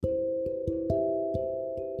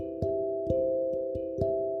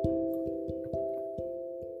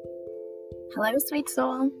Hello, sweet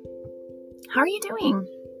soul. How are you doing?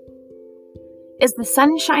 Is the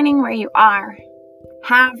sun shining where you are?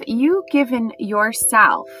 Have you given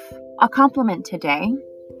yourself a compliment today?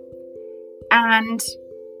 And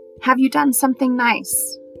have you done something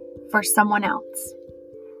nice for someone else?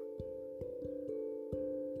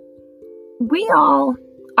 We all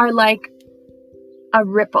are like a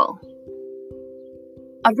ripple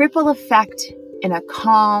effect in a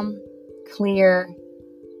calm, clear,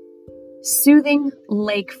 soothing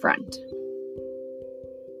lakefront.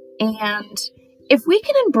 And if we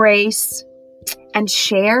can embrace and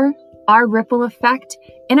share our ripple effect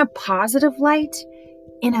in a positive light,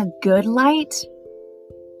 in a good light,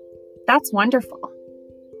 that's wonderful.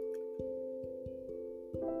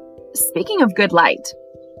 Speaking of good light,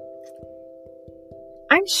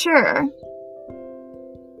 I'm sure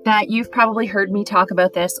that you've probably heard me talk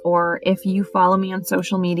about this, or if you follow me on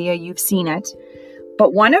social media, you've seen it.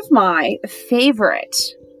 But one of my favorite,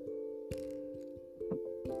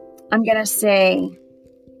 I'm going to say,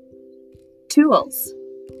 tools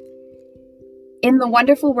in the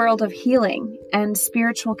wonderful world of healing and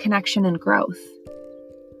spiritual connection and growth.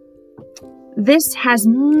 This has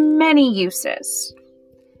many uses.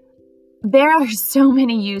 There are so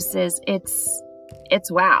many uses.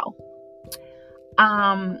 It's wow.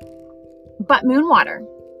 But moon water.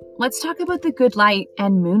 Let's talk about the good light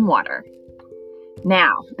and moon water.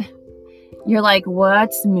 Now, you're like,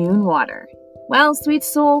 what's moon water? Well, sweet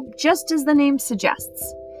soul, just as the name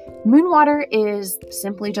suggests, moon water is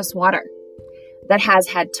simply just water that has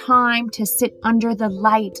had time to sit under the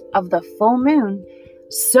light of the full moon,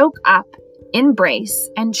 soak up, embrace,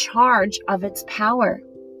 and charge of its power.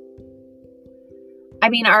 I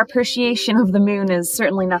mean, our appreciation of the moon is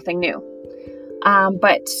certainly nothing new.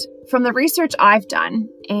 But from the research I've done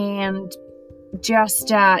and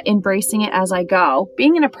just embracing it as I go,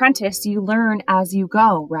 being an apprentice, you learn as you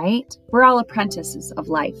go, right? We're all apprentices of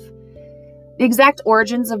life. The exact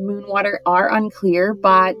origins of moon water are unclear,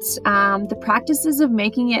 but the practices of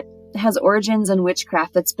making it has origins in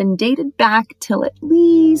witchcraft that's been dated back till at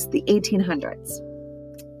least the 1800s.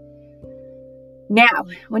 Now,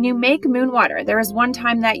 when you make moon water, there is one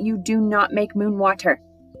time that you do not make moon water.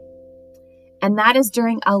 And that is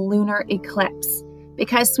during a lunar eclipse.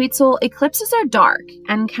 Because, sweet soul, eclipses are dark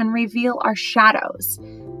and can reveal our shadows,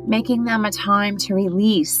 making them a time to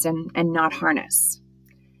release and not harness.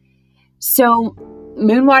 So,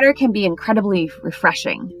 moon water can be incredibly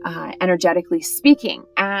refreshing, energetically speaking,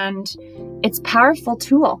 and it's a powerful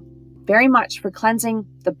tool, very much for cleansing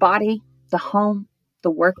the body, the home,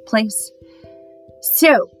 the workplace.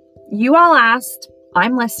 So, you all asked,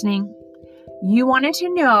 I'm listening, you wanted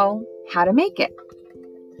to know how to make it.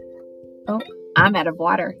 Oh, I'm out of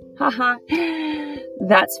water. Haha.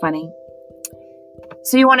 That's funny.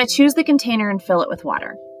 So you want to choose the container and fill it with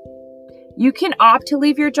water. You can opt to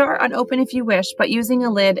leave your jar unopened if you wish, but using a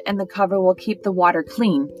lid and the cover will keep the water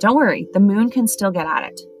clean. Don't worry, the moon can still get at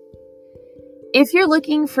it. If you're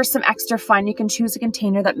looking for some extra fun, you can choose a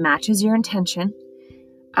container that matches your intention.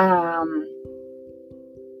 And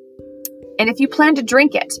if you plan to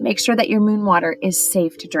drink it, make sure that your moon water is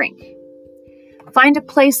safe to drink. Find a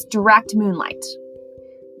place direct moonlight.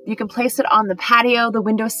 You can place it on the patio, the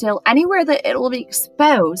windowsill, anywhere that it will be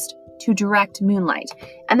exposed to direct moonlight.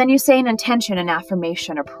 And then you say an intention, an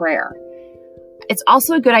affirmation, a prayer. It's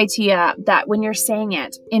also a good idea that when you're saying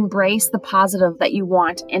it, embrace the positive that you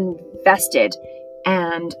want invested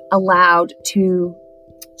and allowed to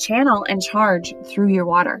channel and charge through your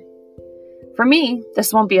water. For me,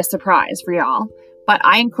 this won't be a surprise for y'all, but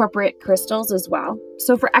I incorporate crystals as well.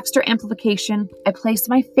 So for extra amplification, I place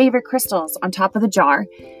my favorite crystals on top of the jar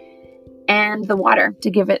and the water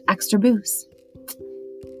to give it extra boost.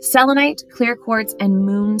 Selenite, clear quartz, and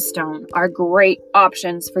moonstone are great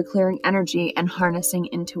options for clearing energy and harnessing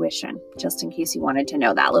intuition, just in case you wanted to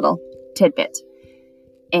know that little tidbit.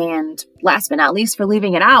 And last but not least, for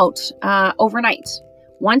leaving it out overnight.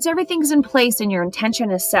 Once everything's in place and your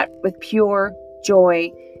intention is set with pure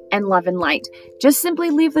joy and love and light, just simply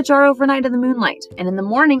leave the jar overnight in the moonlight, and in the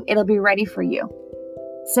morning, it'll be ready for you.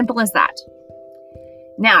 Simple as that.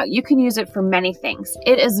 Now, you can use it for many things.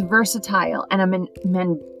 It is versatile and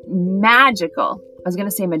magical. I was going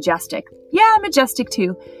to say majestic. Yeah, majestic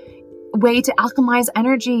too. Way to alchemize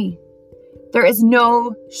energy. There is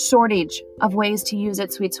no shortage of ways to use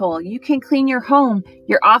it, sweet soul. You can clean your home,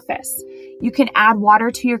 your office. You can add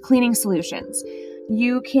water to your cleaning solutions.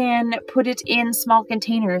 You can put it in small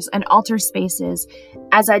containers and altar spaces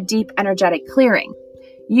as a deep energetic clearing.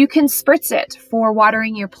 You can spritz it for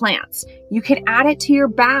watering your plants. You can add it to your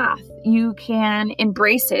bath. You can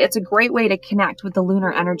embrace it. It's a great way to connect with the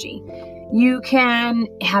lunar energy. You can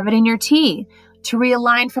have it in your tea to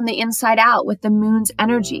realign from the inside out with the moon's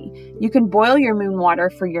energy. You can boil your moon water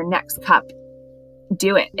for your next cup.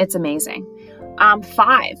 Do it. It's amazing. 5.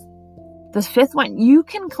 The 5th one, you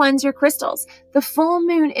can cleanse your crystals. The full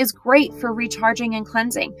moon is great for recharging and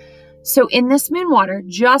cleansing. So in this moon water,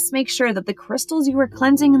 just make sure that the crystals you are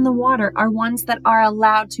cleansing in the water are ones that are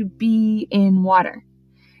allowed to be in water.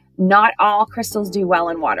 Not all crystals do well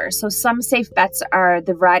in water. So some safe bets are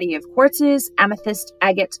the variety of quartzes, amethyst,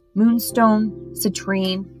 agate, moonstone,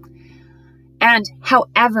 citrine. And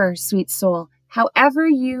however, sweet soul, however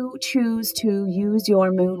you choose to use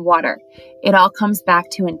your moon water, it all comes back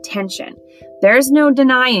to intention. There's no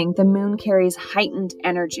denying the moon carries heightened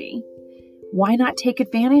energy. Why not take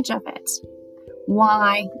advantage of it?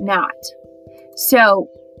 Why not? So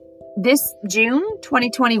this June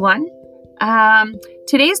 2021,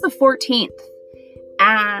 today's the 14th.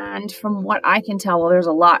 And from what I can tell, well, there's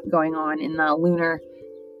a lot going on in the lunar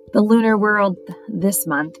world this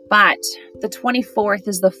month, but the 24th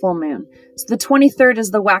is the full moon. So the 23rd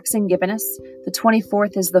is the waxing gibbonus. The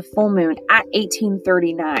 24th is the full moon at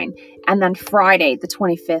 1839. And then Friday, the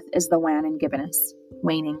 25th, is the waning gibbonus.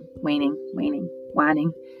 Waning.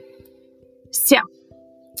 So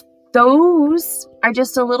those are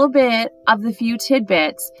just a little bit of the few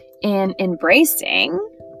tidbits in embracing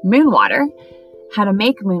moon water, how to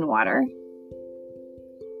make moon water,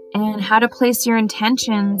 and how to place your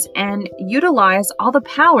intentions and utilize all the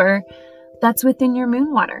power that's within your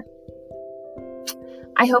moon water.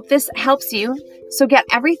 I hope this helps you. So get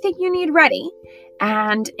everything you need ready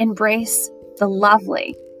and embrace the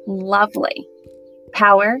lovely, lovely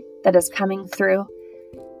power that is coming through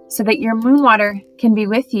so that your moon water can be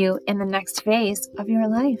with you in the next phase of your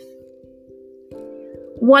life.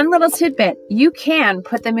 One little tidbit, you can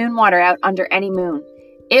put the moon water out under any moon.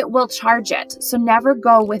 It will charge it. So never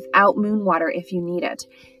go without moon water if you need it.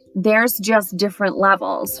 There's just different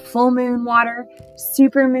levels. Full moon water,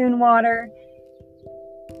 super moon water.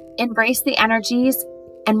 Embrace the energies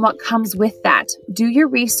and what comes with that. Do your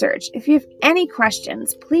research. If you have any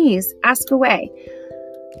questions, please ask away.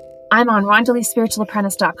 I'm on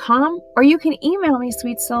RondaleeSpiritualApprentice.com, or you can email me,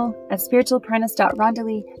 sweet soul, at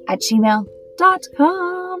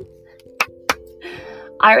spiritualapprentice.rondalea@gmail.com.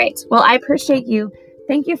 All right. Well, I appreciate you.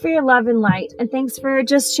 Thank you for your love and light. And thanks for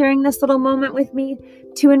just sharing this little moment with me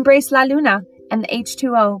to embrace La Luna and the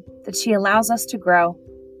H2O that she allows us to grow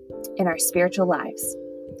in our spiritual lives.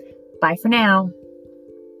 Bye for now.